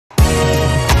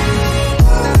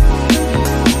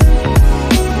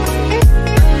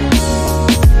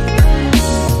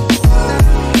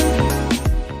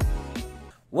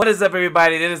What is up,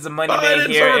 everybody? This is the Money Man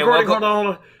here. And hold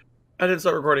on. I didn't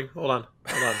start recording. Hold on.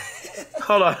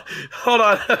 Hold on.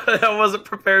 I wasn't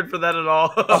prepared for that at all.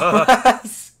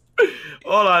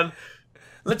 Hold on.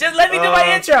 Just let me do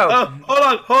my intro.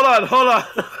 Hold on.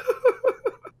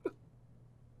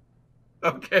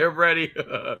 Okay, I'm ready.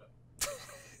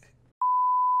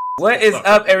 What is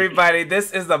up, everybody?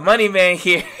 This is the Money Man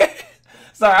here.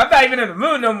 Sorry, I'm not even in the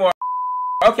mood no more.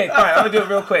 Okay, fine. I'm gonna do it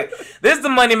real quick. This is the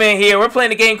Money Man here. We're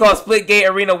playing a game called Splitgate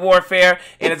Arena Warfare,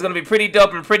 and it's gonna be pretty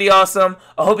dope and pretty awesome.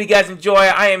 I hope you guys enjoy.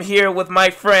 I am here with my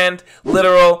friend,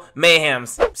 literal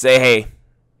Mayhems. Say hey.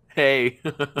 Hey.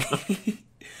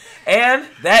 And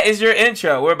that is your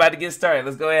intro. We're about to get started.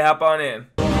 Let's go ahead and hop on in.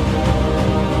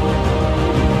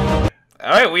 All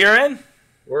right, we are in.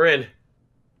 We're in.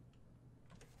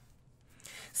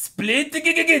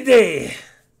 Splitgate.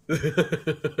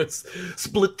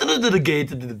 Split the gate.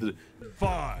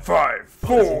 5,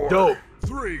 4, Dope.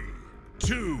 3,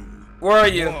 2. Where are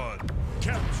you? 1.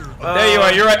 Capture. There you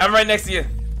are. You're right. I'm right next to you.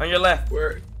 On your left.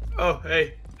 Where? Oh,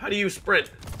 hey. How do you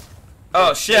sprint?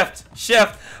 Oh, shift.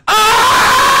 Ah!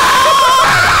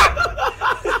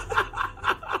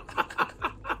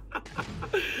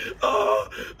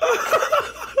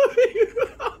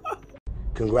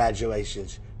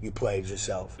 Congratulations, you played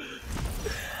yourself.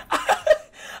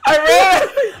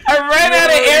 I ran out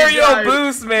of aerial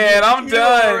boost, man. I'm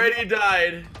done. You already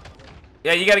died.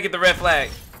 Yeah, you gotta get the red flag.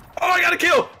 Oh, I got a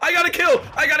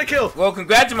kill. Well,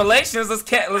 congratulations. Let's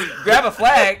grab a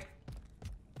flag.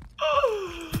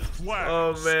 Flag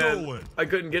Oh man, stolen. I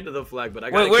couldn't get to the flag, but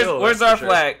I got a Wait, kill. where's our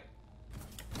flag?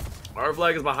 Our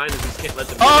flag is behind us. We just can't let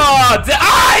them. Oh,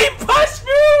 he pushed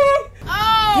me.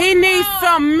 Oh, he needs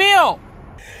some milk.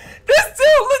 This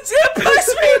dude legit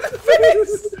pushed me in the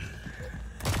face.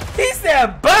 He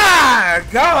said, "Bye,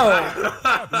 go."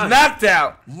 Knocked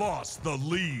out. Lost the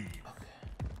lead.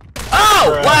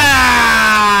 Oh,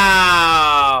 wow.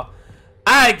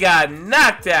 I got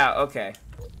knocked out. Okay.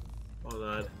 Hold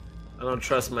on. I don't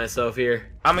trust myself here.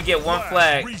 I'm gonna get one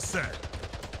flag. Reset.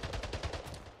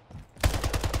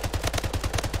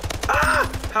 Ah!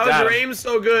 How is your aim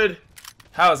so good?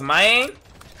 How is my aim?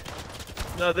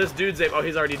 No, this dude's aim. Oh,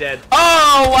 he's already dead.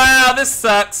 Oh, wow. This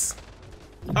sucks.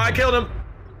 Oh, I killed him.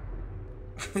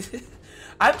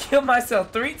 I've killed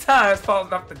myself 3 times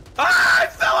falling off the... Ah! I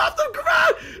fell off the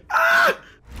ground! Ah!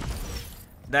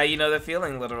 Now you know the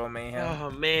feeling, literal Mayhem. Oh,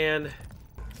 man.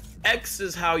 X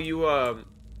is how you, Flag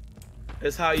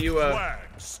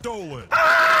stolen.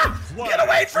 Ah! Flag Get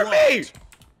away from me!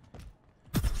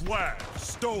 Flag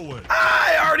stolen.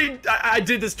 I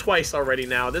did this twice already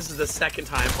now. This is the second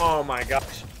time. Oh, my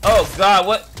gosh. Oh, God.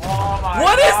 What? Oh, my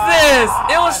What is God. this?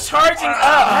 It was charging up.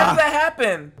 How did that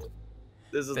happen?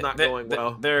 This is not going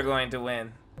well. They're going to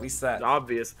win. We suck.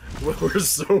 Obvious. We're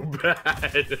so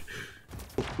bad.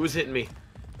 Who's hitting me?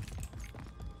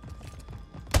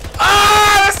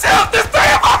 Ah! There's 3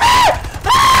 of them!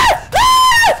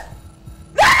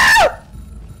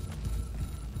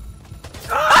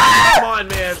 Ah! Come on,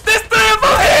 man. There's 3 of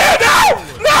them here!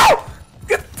 No!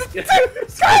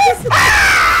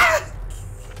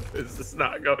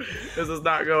 This is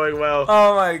not going well.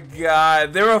 Oh my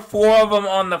God. There were 4 of them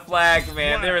on the flag,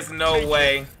 man. There is no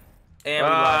way. And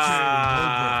we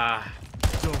lost.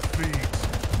 Defeat.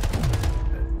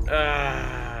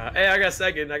 Hey, I got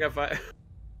second. I got 5.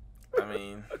 I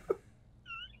mean...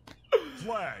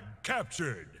 Flag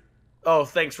captured. Oh,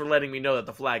 thanks for letting me know that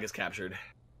the flag is captured.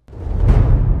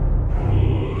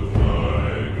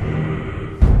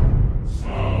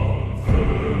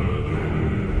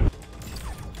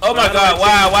 Oh my God,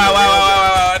 wow.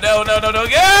 No.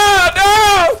 Yeah,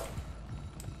 no!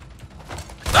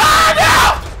 Ah,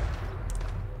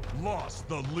 no! Lost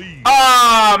the lead.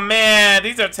 Oh, man.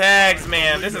 These are tags,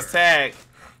 man. This is tag.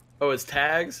 Oh, it's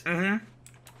tags? Mm-hmm.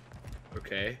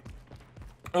 Okay.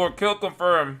 Or kill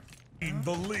confirm. In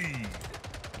the lead.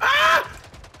 Ah!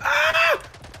 Ah!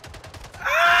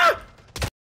 Ah!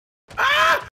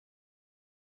 Ah!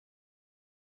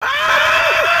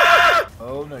 Ah!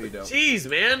 Oh, no, you don't. Jeez,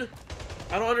 man.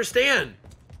 I don't understand.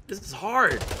 This is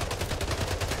hard.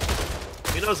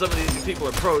 You know some of these people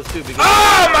are pros, too. Because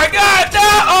Oh, my God. No!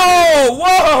 Oh,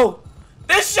 whoa.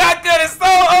 This shotgun is so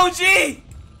OG.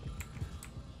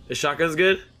 the shotgun's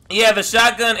good? Yeah, the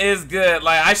shotgun is good.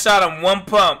 Like, I shot him 1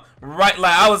 pump. Right,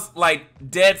 like, I was, like,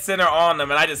 dead center on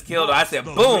them, and I just killed him. I said,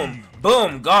 boom,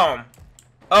 boom, gone.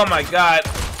 Oh, my God.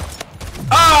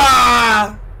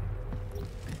 Ah!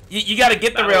 You gotta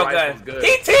get the real gun.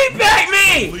 He teabagged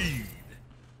me! Lead.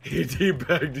 He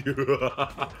teabagged you.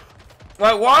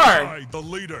 Like, why? By the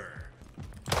leader.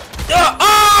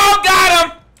 Oh, got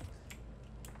him!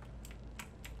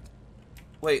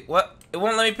 Wait, what? It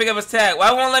won't let me pick up his tag.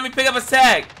 Why won't it let me pick up his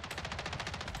tag?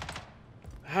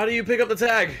 How do you pick up the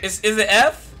tag? Is it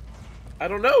F? I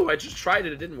don't know. I just tried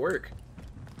it. It didn't work.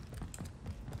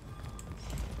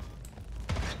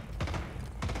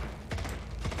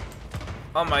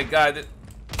 Oh my god.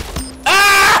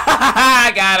 Ah!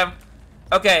 I got him.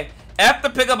 Okay. F to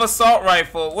pick up assault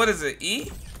rifle. What is it? E?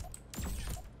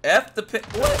 F to pick.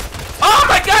 What? Oh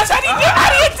my gosh! How do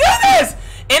you do this?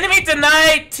 Enemy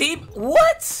denied. T.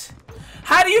 What?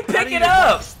 How do you pick it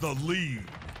up? The lead.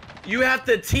 You have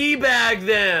to teabag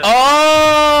them.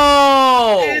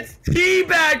 Oh! It's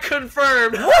teabag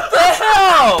confirmed. What the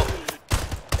hell?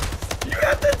 You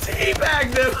have to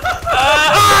teabag them.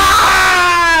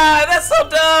 That's so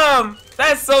dumb.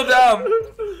 That's so dumb.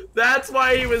 That's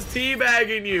why he was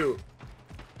teabagging you.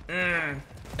 I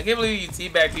can't believe you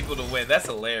teabag people to win. That's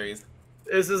hilarious.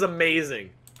 This is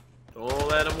amazing. Don't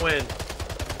let him win.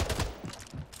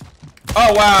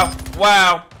 Oh wow!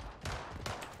 Wow!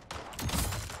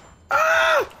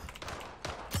 Ah!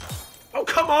 Oh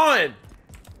come on!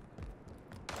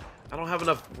 I don't have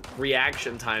enough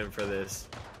reaction time for this.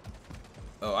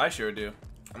 Oh, I sure do.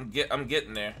 I'm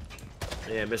getting there.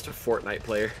 Yeah, Mr. Fortnite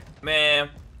player. Man,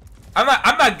 I'm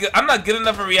not good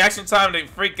enough for reaction time to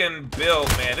freaking build,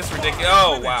 man. This is ridiculous.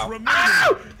 Oh wow!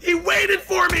 Ow! He waited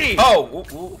for me. Oh!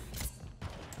 Ooh, ooh.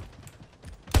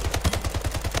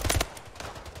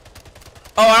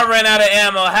 Oh, I ran out of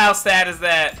ammo. How sad is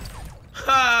that?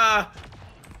 Ha!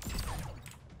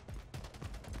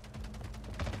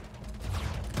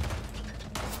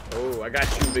 Oh, I got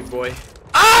you, big boy.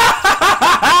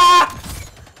 Ah!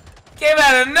 Came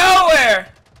out of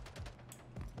nowhere.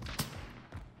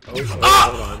 Oh,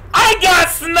 hold on. I got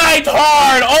sniped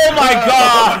hard. Oh my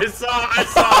god! I saw that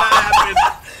happen.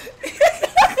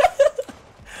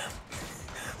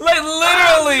 Like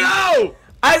literally. Oh, no!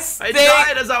 I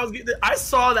died as I was getting. I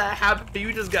saw that happen.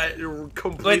 You just got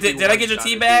completely. Wait, did I get your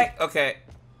tea back? Okay.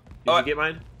 Did you get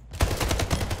mine?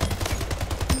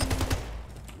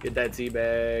 Get that tea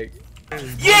bag.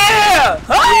 Yeah!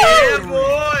 Yeah,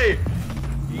 boy!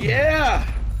 Yeah!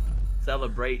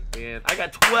 Celebrate, man. I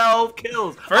got 12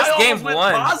 kills. First game went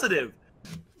won. Positive.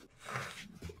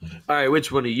 Alright,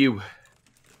 which one are you?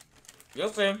 You'll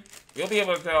see. You'll be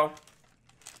able to tell.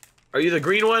 Are you the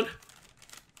green one?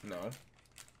 No.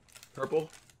 Purple?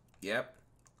 Yep.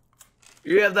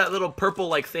 You have that little purple,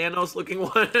 like Thanos looking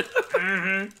one?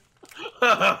 Mm-hmm.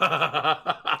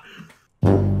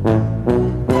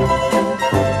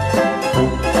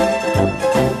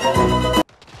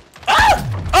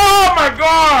 Oh my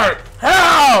god!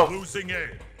 How? Losing A.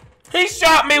 He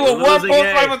shot me with one pulse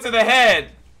rifle to the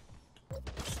head.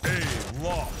 A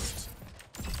lost.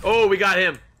 Oh, we got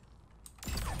him.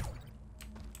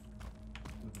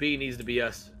 B needs to be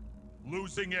us.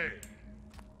 Losing A.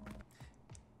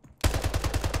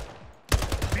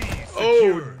 B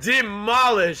Oh, secured.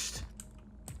 demolished.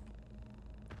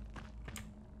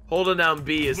 Holding down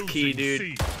B is key, Losing dude.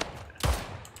 C.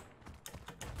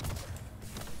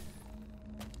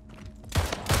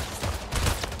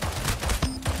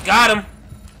 Got him.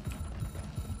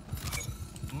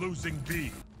 Losing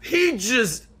B.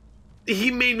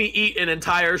 He made me eat an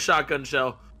entire shotgun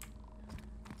shell.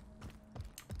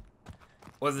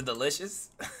 Was it delicious?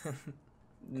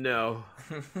 No.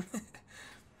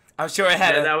 I'm sure it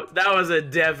had that was a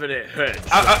definite hit.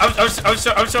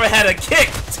 I'm sure it had a kick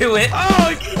to it.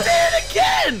 Oh, he did it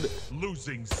again!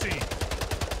 Losing C.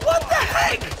 What the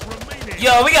heck? Remaining.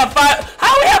 Yo, we got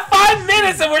How we have 5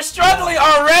 minutes and we're struggling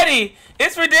already?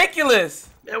 It's ridiculous.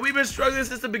 Yeah, we've been struggling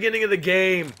since the beginning of the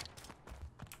game.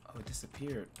 Oh, it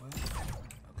disappeared.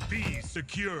 What? B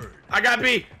secured. I got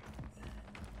B.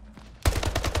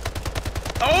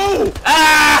 Oh!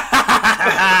 Ah!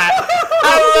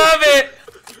 I love it.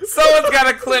 Someone's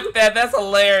gotta clip that. That's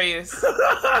hilarious.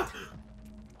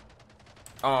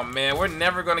 Oh man, we're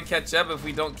never gonna catch up if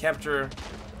we don't capture.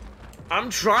 I'm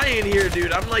trying here,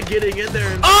 dude. I'm like getting in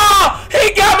there. And... Oh!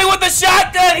 He got me with the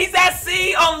shotgun. He's at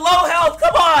C on low health.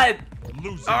 Come on.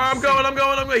 Losing Oh, I'm C.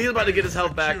 going. He's about to get his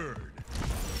health back. Secured.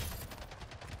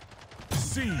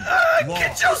 C. Get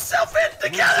lost. yourself in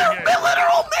together, Losing A.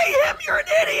 literal mayhem. You're an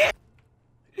idiot.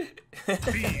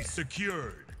 B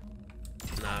secured.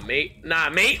 Nah, mate. Nah,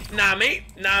 mate. Nah, mate.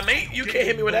 Nah, mate. You can't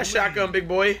hit me with that shotgun, big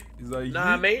boy.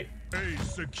 Nah, mate. A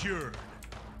secured.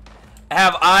 I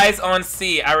have eyes on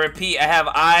C. I repeat, I have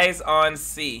eyes on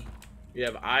C. You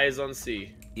have eyes on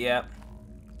C. Yep.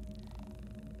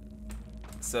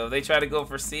 So if they try to go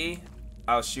for C,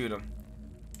 I'll shoot them.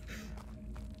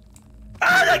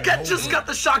 Ah, I just got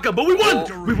the shotgun, but we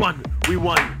won. We won. We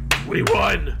won. We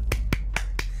won.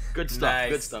 Good stuff. Nice.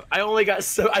 Good stuff. I only got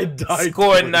I died.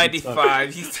 Scored 20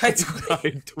 95. He died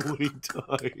times. 20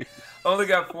 times. Only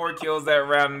got 4 kills that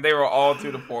round, and they were all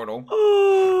through the portal.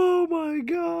 Oh my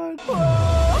god.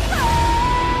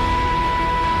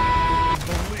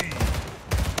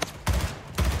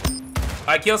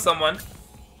 I killed someone.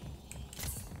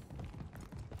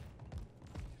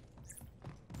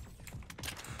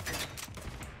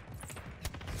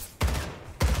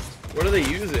 What are they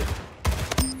using?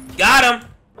 Got him.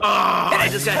 Oh, I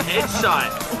just got headshot.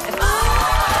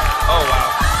 Oh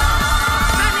wow.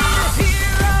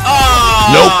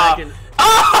 Oh. Nope.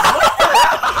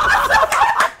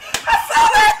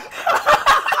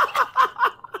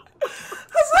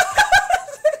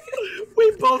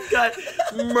 We both got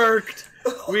murked.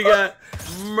 We got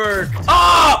murked.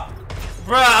 Oh!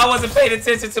 Bruh, I wasn't paying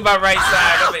attention to my right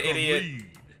side. I'm an idiot.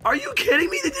 Are you kidding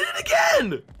me? They did it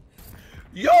again.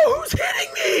 Yo, who's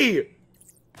hitting me?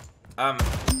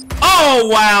 Oh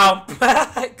wow!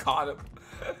 I caught him.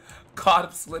 Caught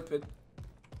him slipping.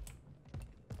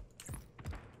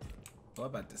 What I'm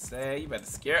about to say? You better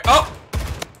scare. Oh!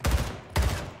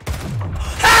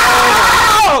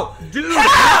 How? Dude,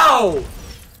 how?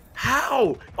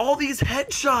 How? All these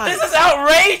headshots. This is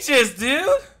outrageous, dude.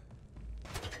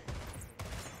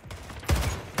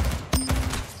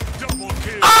 Double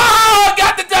kill. Oh!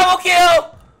 Got the double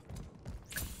kill.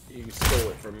 You stole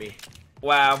it from me.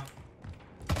 Wow.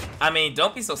 I mean,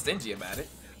 don't be so stingy about it.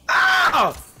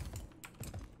 Ah!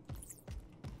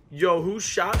 Yo, who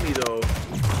shot me though?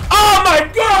 Oh my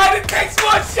god! It takes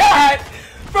one shot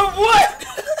from what?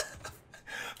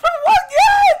 From one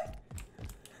gun.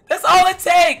 That's all it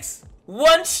takes.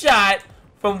 One shot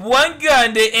from one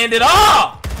gun to end it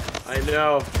all. I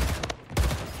know.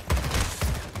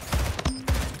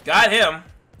 Got him.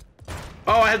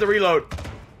 Oh, I had to reload.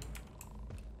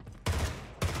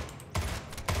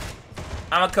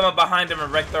 I'm gonna come up behind him and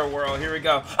wreck their world. Here we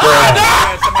go. Oh, Oh,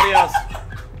 yeah, somebody else.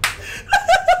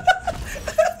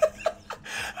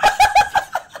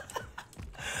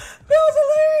 that was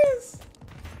hilarious.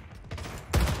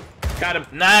 Got him.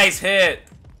 Nice hit.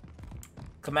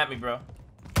 Come at me, bro.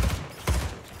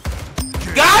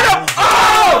 Got him!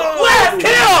 Oh! Last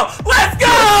kill! Let's go!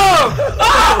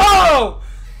 Oh!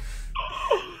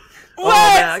 Oh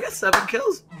What? man, I got 7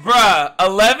 kills. Bruh,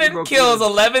 11 broke kills,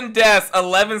 even. 11 deaths,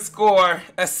 11 score,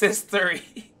 assist 3.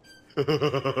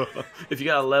 If you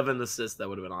got 11 assists, that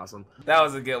would have been awesome. That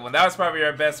was a good one. That was probably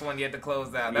our best one yet to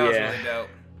close out. That was Yeah. really dope.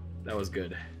 That was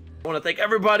good. I want to thank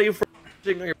everybody for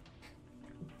watching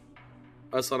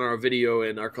us on our video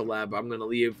and our collab. I'm gonna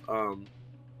leave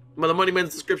the Money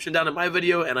Man's description down in my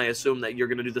video, and I assume that you're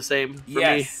gonna do the same for me.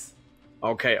 Yes.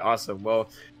 Okay, awesome. Well,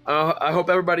 I hope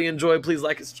everybody enjoyed. Please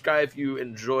like and subscribe if you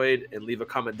enjoyed, and leave a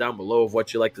comment down below of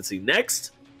what you'd like to see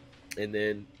next. And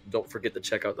then don't forget to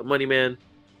check out the Money Man.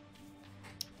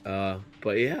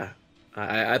 But yeah,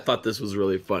 I thought this was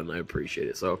really fun. I appreciate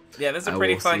it. So Yeah, this is a I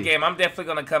pretty will fun see. game. I'm definitely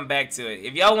going to come back to it.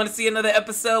 If y'all want to see another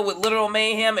episode with Literal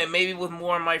Mayhem and maybe with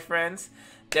more of my friends,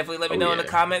 definitely let me know in the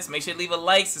comments. Make sure to leave a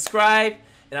like, subscribe,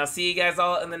 and I'll see you guys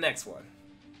all in the next one.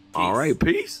 Peace. All right,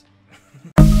 peace.